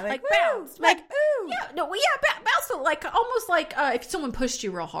 Yeah, like bounced, like ooh. Yeah, no, yeah, bounced like almost like if someone pushed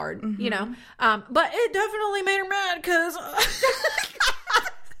you real hard, But it definitely made her mad because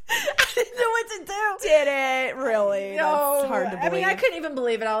I didn't know what to do. Did it really? No, that's hard to believe. I couldn't even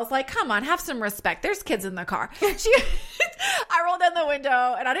believe it. I was like, "Come on, have some respect. There's kids in the car." I rolled down the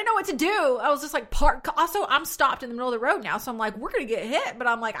window and I didn't know what to do. I was just like, Also, I'm stopped in the middle of the road now, so I'm like, "We're gonna get hit," but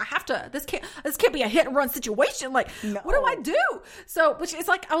I'm like, "I have to. This can't be a hit and run situation. Like, no. What do I do?" So, which it's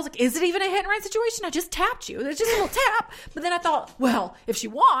like, I was like, "Is it even a hit and run situation? I just tapped you. There's just a little tap." But then I thought, well, if she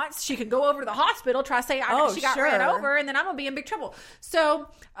wants, she can go over to the hospital, try to say she got ran over, and then I'm gonna be in big trouble. So,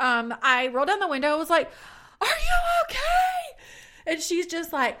 I rolled down the window. I was like, "Are you okay?" And she's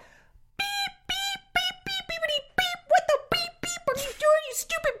just like, "Beep, beep, beep, beep, beep, beep. What the beep, beep are you doing, you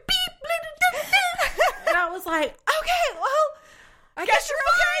stupid beep?" And I was like, "Okay, well, I guess you're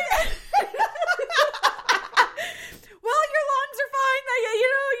okay then." Well, your lungs are fine.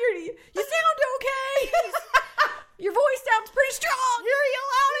 You sound okay. Your voice sounds pretty strong. Hear you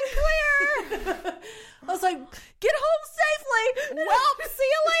loud and clear. I was like, "Get home safely." Well, see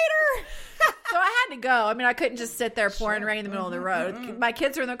you later. So I had to go. I mean, I couldn't just sit there pouring rain in the middle of the road. My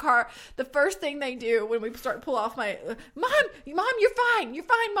kids are in the car. The first thing they do when we start to pull off Mom, you're fine. You're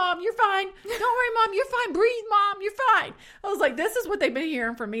fine, Mom. You're fine. Don't worry, Mom. You're fine. Breathe, Mom. You're fine. I was like, this is what they've been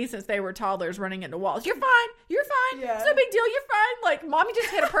hearing from me since they were toddlers running into walls. You're fine. You're fine. Yeah. It's no big deal. You're fine. Like, Mommy just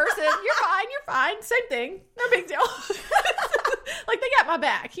hit a person. You're fine. You're fine. Same thing. No big deal. Like, they got my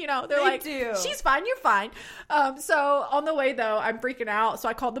back, you know. They're They like, do. she's fine. You're fine. So on the way, though, I'm freaking out. So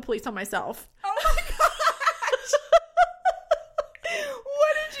I called the police on myself. Oh my gosh.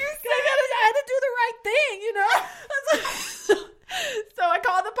 What did you say? I had to do the right thing, you know. So I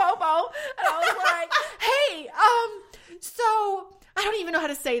called the popo and I was like, hey, so I don't even know how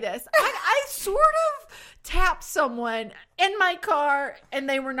to say this. I sort of tapped someone in my car and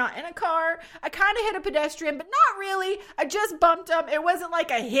they were not in a car. I kind of hit a pedestrian, but not really. I just bumped them. It wasn't like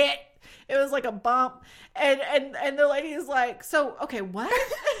a hit. It was like a bump. And the lady is like, so, okay, what?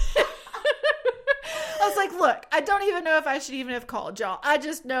 I was like, look, I don't even know if I should even have called y'all. I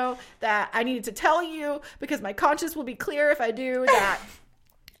just know that I needed to tell you because my conscience will be clear if I do that.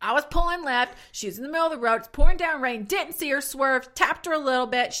 I was pulling left. She was in the middle of the road. It's pouring down rain. Didn't see her swerve. Tapped her a little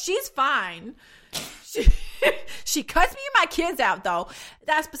bit. She's fine. She cuts me and my kids out, though.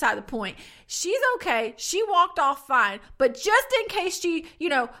 That's beside the point. She's okay. She walked off fine. But just in case she, you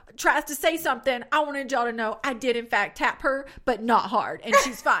know, tries to say something, I wanted y'all to know I did, in fact, tap her, but not hard. And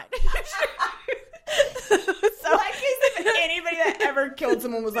she's fine. So, like, if anybody that ever killed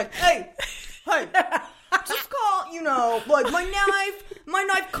someone was like, hey, just call, you know, like, my knife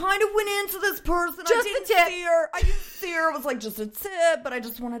kind of went into this person. Just I didn't a tip. see her. I didn't see her. It was like just a tip, but I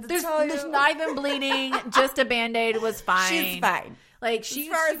just wanted to tell you. There's not even bleeding. Just a Band-Aid was fine. She's fine. Like, as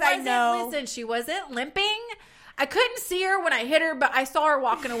far as I know. Listen, she wasn't limping. I couldn't see her when I hit her, but I saw her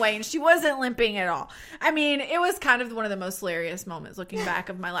walking away, and she wasn't limping at all. I mean, it was kind of one of the most hilarious moments looking back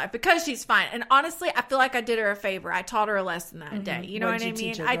of my life because she's fine. And honestly, I feel like I did her a favor. I taught her a lesson that day. You know what I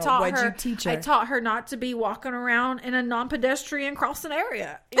mean? I taught her not to be walking around in a non-pedestrian crossing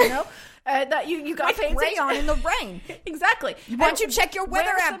area. You know. That you got with rayon in the rain. Exactly. Why don't you check your weather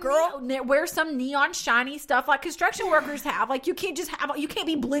app, girl? Wear some neon shiny stuff like construction workers have. Like, you can't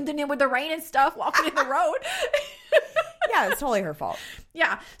be blending in with the rain and stuff walking in the road. Yeah, it's totally her fault.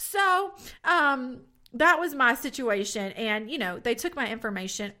 Yeah. So, that was my situation. And, you know, they took my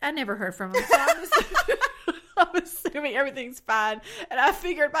information. I never heard from them. So I'm assuming everything's fine. And I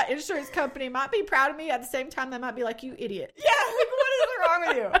figured my insurance company might be proud of me. At the same time, they might be like, you idiot. Yeah, like, what is wrong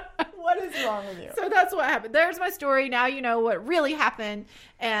with you? What is wrong with you? So that's what happened. There's my story. Now you know what really happened.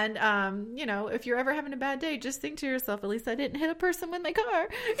 And, you know, if you're ever having a bad day, just think to yourself, at least I didn't hit a person with my car.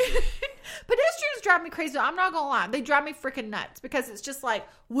 Pedestrians drive me crazy. I'm not going to lie. They drive me freaking nuts because it's just like,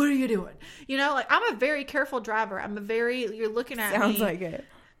 what are you doing? You know, like, I'm a very careful driver. you're looking at me. Sounds like it.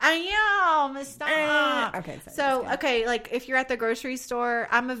 I am. Stop. Okay. So, okay, like, if you're at the grocery store,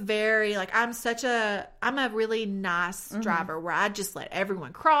 I'm a really nice driver where I just let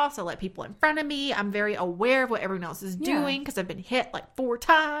everyone cross. I let people in front of me. I'm very aware of what everyone else is doing because I've been hit like 4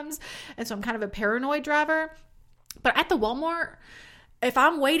 times. And so I'm kind of a paranoid driver. But at the Walmart, if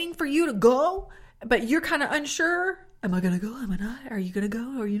I'm waiting for you to go, but you're kind of unsure, am I going to go? Am I not? Are you going to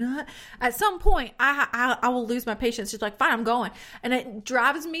go? Or are you not? At some point, I will lose my patience. She's like, fine, I'm going. And it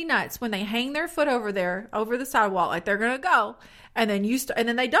drives me nuts when they hang their foot over the sidewalk, like they're going to go. And then and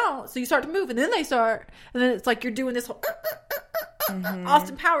then they don't. So you start to move and then they start. And then it's like you're doing this whole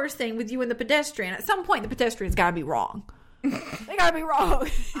Austin Powers thing with you and the pedestrian. At some point, the pedestrian's got to be wrong. They gotta be wrong.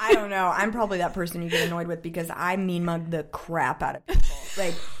 I don't know. I'm probably that person you get annoyed with because I mean mug the crap out of people.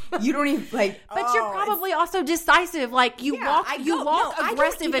 Like, you don't even like. But you're probably also decisive. Like, you walk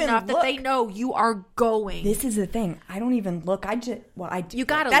aggressive enough that they know you are going. This is the thing. I don't even look. You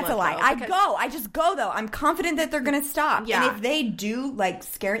gotta. That's look, a lie. though, I just go though. I'm confident that they're gonna stop. Yeah. And if they do, like,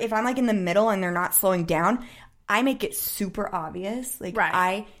 scare. If I'm like in the middle and they're not slowing down, I make it super obvious. Like,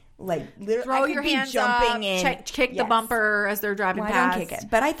 right. Like, literally, throw your hands jumping up, kick the bumper as they're driving past. I don't kick it,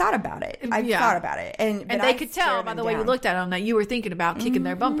 but I thought about it. Thought about it, and they could tell by the way you looked at them that you were thinking about kicking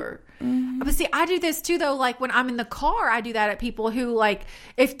their bumper. But see, I do this too, though. Like, when I'm in the car, I do that at people who, like,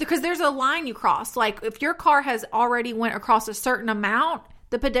 because there's a line you cross. Like, if your car has already went across a certain amount,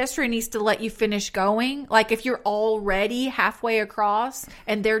 the pedestrian needs to let you finish going. Like, if you're already halfway across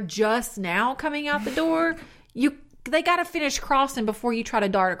and they're just now coming out the door, they got to finish crossing before you try to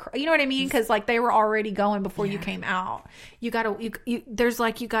dart across. You know what I mean? Because, like, they were already going before you came out. You got to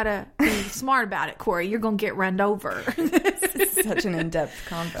be smart about it, Corey. You're going to get run over. This is such an in-depth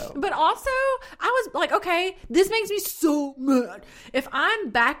convo. But also, I was like, okay, this makes me so mad. If I'm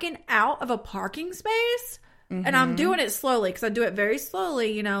backing out of a parking space, and I'm doing it slowly because I do it very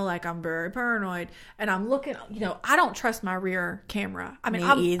slowly, you know, like, I'm very paranoid. And I'm looking, you know, I don't trust my rear camera. I mean,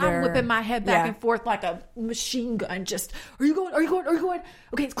 I'm whipping my head back and forth like a machine gun. Just, are you going? Are you going? Are you going?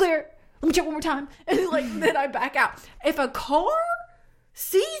 Okay, it's clear. Let me check one more time. And then I back out. If a car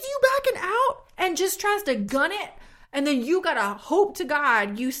sees you backing out and just tries to gun it And then you got to hope to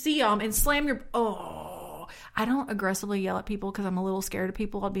God you see them and slam your... I don't aggressively yell at people because I'm a little scared of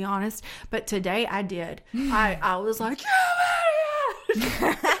people, I'll be honest. But today I did. I was like, get out of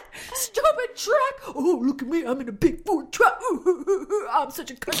here! Stupid truck! Oh, look at me. I'm in a big Ford truck. I'm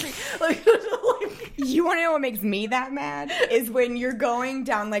such a country. You want to know what makes me that mad? Is when you're going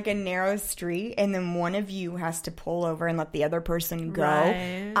down like a narrow street and then one of you has to pull over and let the other person go.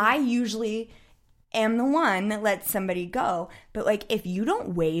 Right. I usually am the one that lets somebody go. But like if you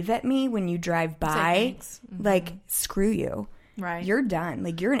don't wave at me when you drive by, like screw you. Right. You're done.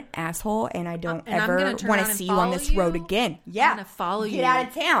 Like you're an asshole and I don't and ever want to see you on this road again. Yeah. I'm going to follow you. Get out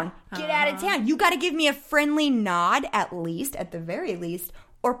of town. Get out of town. You got to give me a friendly nod at the very least,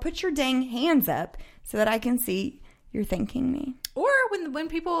 or put your dang hands up so that I can see you're thanking me. Or when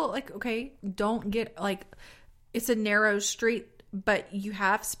people like, okay, don't get like, it's a narrow street, but you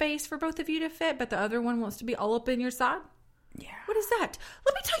have space for both of you to fit, but the other one wants to be all up in your side. Yeah. What is that?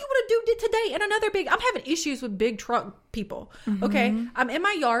 Let me tell you what a dude did today in another big... I'm having issues with big truck people. Okay? I'm in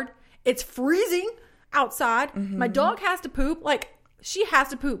my yard. It's freezing outside. My dog has to poop. Like, she has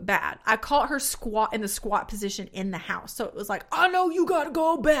to poop bad. I caught her squat in the squat position in the house. So it was like, I know you gotta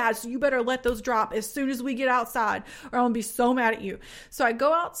go bad, so you better let those drop as soon as we get outside or I'm gonna be so mad at you. So I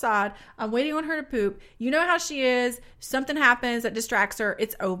go outside. I'm waiting on her to poop. You know how she is. Something happens that distracts her.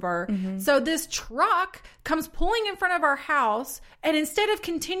 It's over. So this truck comes pulling in front of our house and instead of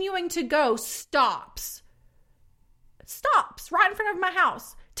continuing to go, stops right in front of my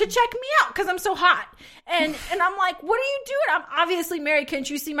house to check me out because I'm so hot. And I'm like, what are you doing? I'm obviously married. Can't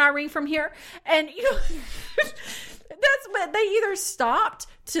you see my ring from here? And, you know, that's what they either stopped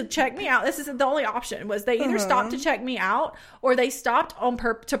to check me out. This isn't the only option was they either stopped to check me out or they stopped on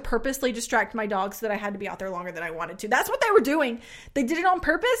to purposely distract my dog so that I had to be out there longer than I wanted to. That's what they were doing. They did it on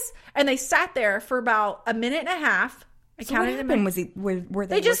purpose and they sat there for about a minute and a half. So what happened? Were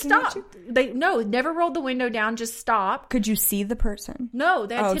they just stopped. They never rolled the window down, just stopped. Could you see the person? No,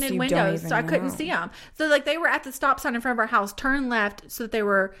 they had tinted windows, so I couldn't see them. So like they were at the stop sign in front of our house, turned left so that they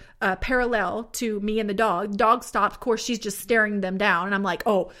were parallel to me and the dog. Dog stopped. Of course, she's just staring them down. And I'm like,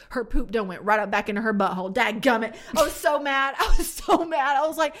 oh, her poop done went right up back into her butthole. Dadgummit. I was so mad. I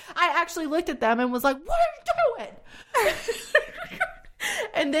was like, I actually looked at them and was like, what are you doing?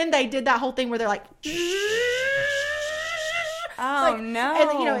 And then they did that whole thing where they're like... Oh, no.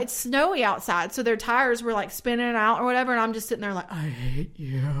 And, you know, it's snowy outside, so their tires were, like, spinning out or whatever, and I'm just sitting there like, I hate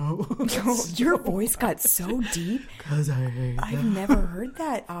you. Your voice got so deep. Because I hate you. I've never heard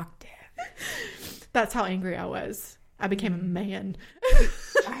that octave. That's how angry I was. I became a man.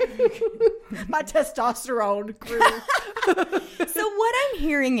 My testosterone grew. So what I'm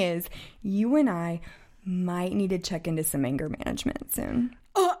hearing is you and I might need to check into some anger management soon.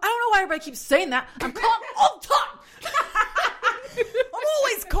 I don't know why everybody keeps saying that. I'm calm all the time. I'm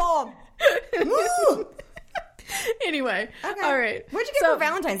always calm. Anyway, okay. All right. What'd you get for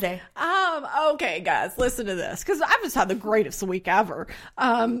Valentine's Day? Okay, guys, listen to this because I've just had the greatest week ever.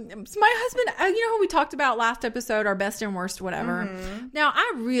 My husband, you know how we talked about last episode, our best and worst, whatever. Now,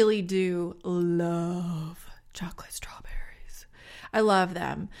 I really do love chocolate strawberries. I love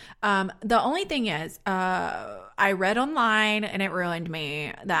them. The only thing is, I read online and it ruined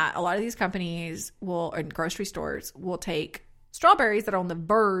me that a lot of these companies and grocery stores will take strawberries that are on the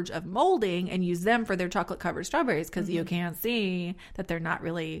verge of molding and use them for their chocolate covered strawberries because you can't see that they're not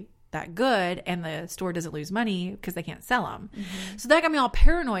really that good and the store doesn't lose money because they can't sell them. So that got me all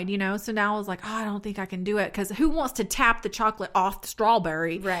paranoid, you know? So now I was like, I don't think I can do it because who wants to tap the chocolate off the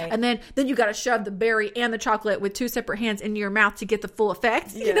strawberry? Right. And then you got to shove the berry and the chocolate with two separate hands into your mouth to get the full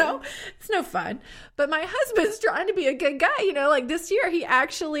effect, you know? It's no fun. But my husband's trying to be a good guy, you know? Like this year, he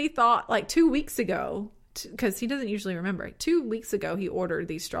actually thought like 2 weeks ago, because he doesn't usually remember. 2 weeks ago, he ordered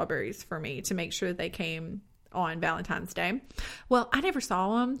these strawberries for me to make sure they came on Valentine's Day. Well, I never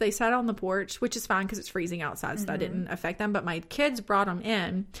saw them. They sat on the porch, which is fine because it's freezing outside, so that didn't affect them. But my kids brought them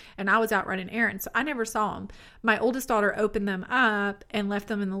in, and I was out running errands, so I never saw them. My oldest daughter opened them up and left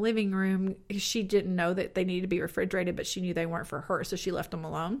them in the living room. She didn't know that they needed to be refrigerated, but she knew they weren't for her, so she left them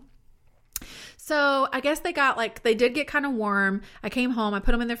alone. So I guess they did get kind of warm. I came home, I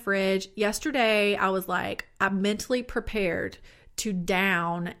put them in the fridge. Yesterday, I was like, I'm mentally prepared to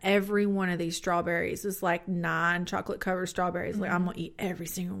down every one of these strawberries. It's like 9 chocolate covered strawberries. Like I'm going to eat every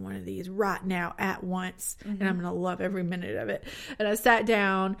single one of these right now at once. And I'm going to love every minute of it. And I sat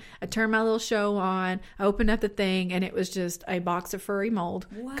down, I turned my little show on, I opened up the thing, and it was just a box of furry mold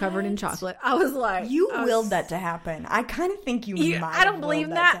covered in chocolate. I was like, you willed that to happen. I kind of think you might. I don't believe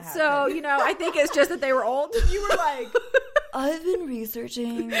that. So, you know, I think it's just that they were old. You were like, I've been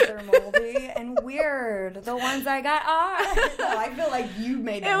researching. They're moldy and weird. The ones I got are. No, I feel like you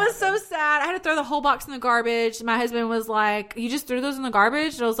made it was so sad. I had to throw the whole box in the garbage. My husband was like, you just threw those in the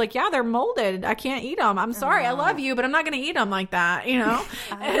garbage? And I was like, yeah, they're molded. I can't eat them. I'm sorry. I love you, but I'm not going to eat them like that, you know?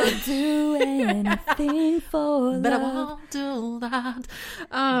 I will do anything for love. But I won't do that.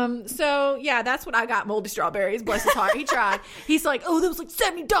 So, yeah, that's what I got, moldy strawberries. Bless his heart. He tried. He's like, oh, that was like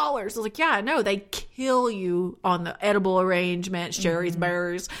 $70. I was like, yeah, no, they kill you on the edible arrangements, cherries,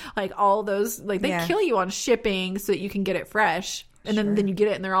 berries, like all those, like they kill you on shipping so that you can get it fresh. And then you get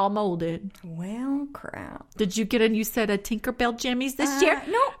it and they're all molded. Well, crap. Did you get you said a Tinkerbell Jimmies this year?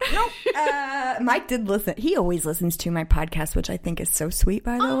 No. Mike did listen. He always listens to my podcast, which I think is so sweet,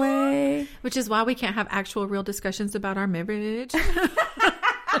 by the way. Which is why we can't have actual real discussions about our marriage.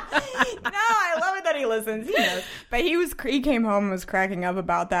 No, I love it that he listens. He knows. But he came home and was cracking up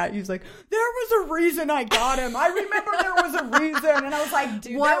about that. He was like, there was a reason I got him. I remember there was a reason. And I was like,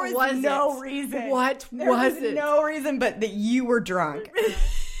 dude, there was no reason. What was it? No reason but that you were drunk.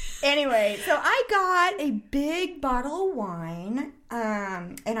 Anyway, so I got a big bottle of wine.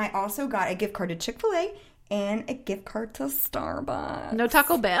 And I also got a gift card to Chick-fil-A and a gift card to Starbucks. No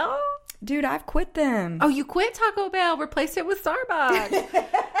Taco Bell? Dude, I've quit them. Oh, you quit Taco Bell. Replaced it with Starbucks.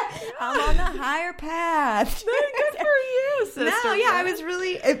 I'm on the higher path. Good for you, sister. No, yeah, I was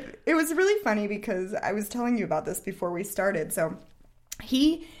really... It was really funny because I was telling you about this before we started. So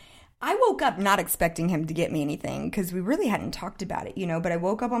I woke up not expecting him to get me anything because we really hadn't talked about it, you know. But I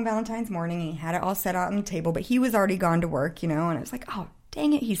woke up on Valentine's morning and he had it all set out on the table. But he was already gone to work, you know. And I was like, oh,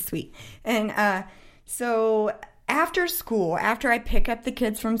 dang it, he's sweet. And so... After school, after I pick up the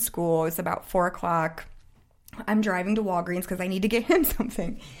kids from school, it's about 4 o'clock. I'm driving to Walgreens because I need to get him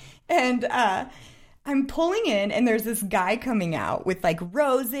something. And I'm pulling in, and there's this guy coming out with, like,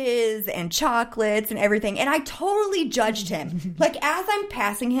 roses and chocolates and everything. And I totally judged him. Like, as I'm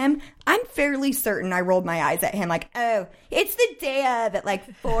passing him, I'm fairly certain I rolled my eyes at him like, oh, it's the day of at,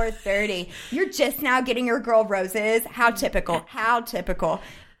 like, 4:30. You're just now getting your girl roses. How typical. How typical.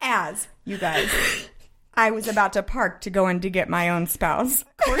 As, you guys... I was about to park to go in to get my own spouse.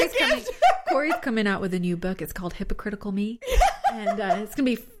 Corey's coming out with a new book. It's called Hypocritical Me. And it's going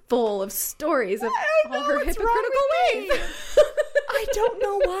to be full of stories of all her hypocritical ways. I don't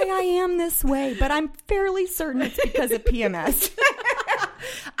know why I am this way, but I'm fairly certain it's because of PMS.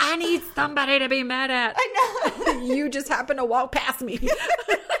 I need somebody to be mad at. I know. You just happen to walk past me.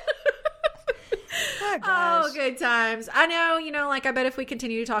 Oh, good times. I know, you know, like I bet if we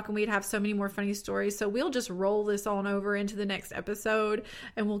continue talking, we'd have so many more funny stories. So we'll just roll this on over into the next episode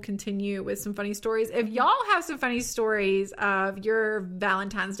and we'll continue with some funny stories. If y'all have some funny stories of your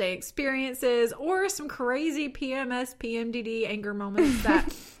Valentine's Day experiences or some crazy PMS, PMDD anger moments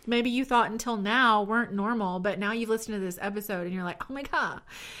that maybe you thought until now weren't normal, but now you've listened to this episode and you're like, oh my God,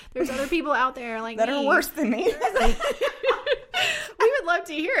 there's other people out there like that me. are worse than me. We would love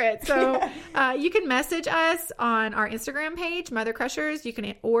to hear it. So you can message us on our Instagram page, Mother Crushers,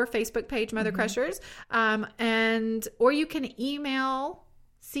 or Facebook page, Mother Crushers, or you can email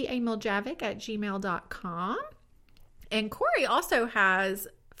camiljavic@gmail.com. And Corey also has,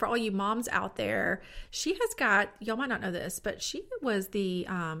 for all you moms out there, she has got, y'all might not know this, but she was the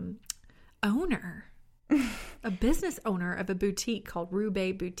owner, a business owner of a boutique called Rue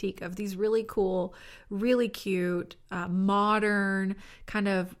Babe Boutique, of these really cool, really cute, modern kind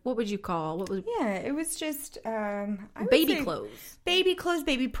of, what would you call? It was just baby clothes, baby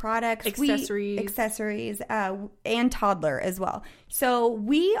products, accessories, and toddler as well. So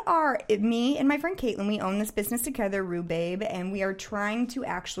we are, me and my friend Caitlin, we own this business together, Rue Babe, and we are trying to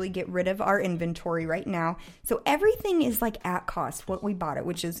actually get rid of our inventory right now. So everything is like at cost, what we bought it,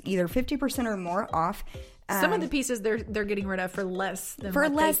 which is either 50% or more off. Some of the pieces they're getting rid of for less than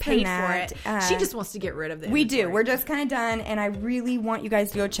what they paid for it. She just wants to get rid of them. We do. We're just kind of done, and I really want you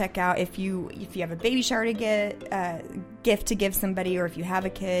guys to go check out if you have a baby shower to get, gift to give somebody, or if you have a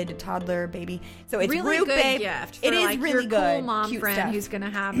kid, a toddler, baby. So it's really Rue good Babe. gift. It is like really your good. Cool mom cute friend stuff. who's going to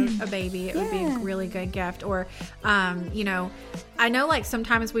have a baby. It would be a really good gift. Or, you know, I know like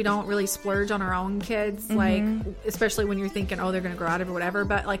sometimes we don't really splurge on our own kids, like especially when you're thinking, oh, they're going to grow out of it or whatever.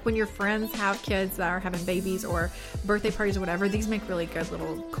 But like when your friends have kids that are having babies or birthday parties or whatever, these make really good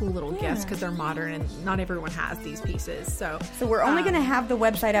cool little gifts because they're modern and not everyone has these pieces. So we're only going to have the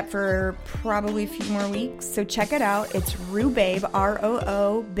website up for probably a few more weeks. So check it out. It's Rue Babe,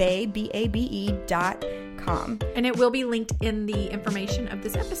 ROO Babe, BABE.com. gmail.com. And it will be linked in the information of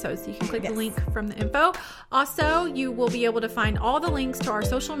this episode. So you can click the link from the info. Also, you will be able to find all the links to our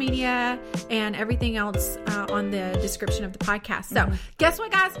social media and everything else on the description of the podcast. So guess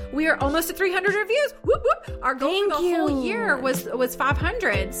what, guys? We are almost at 300 reviews. Whoop, whoop. Our goal for the whole year was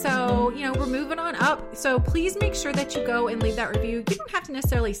 500. So, we're moving on up. So please make sure that you go and leave that review. You don't have to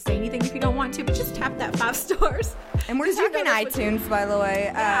necessarily say anything if you don't want to, but just tap that 5 stars. And we're using iTunes, by the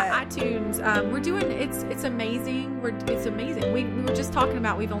way. Yeah, iTunes. We're doing it's amazing. It's amazing. We were just talking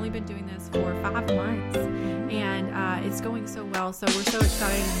about we've only been doing this for 5 months, and it's going so well. So we're so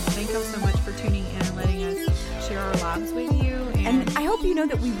excited. And thank you so much for tuning in and letting us share our lives with you. And I hope you know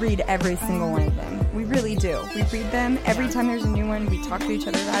that we read every single one of them. We really do. We read them every time there's a new one. We talk to each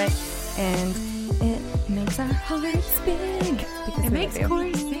other about it, and it makes our hearts big. It makes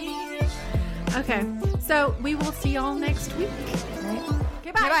Corey sing. Okay, so we will see y'all next week. All right.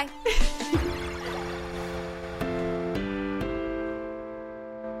 Okay, bye. Bye.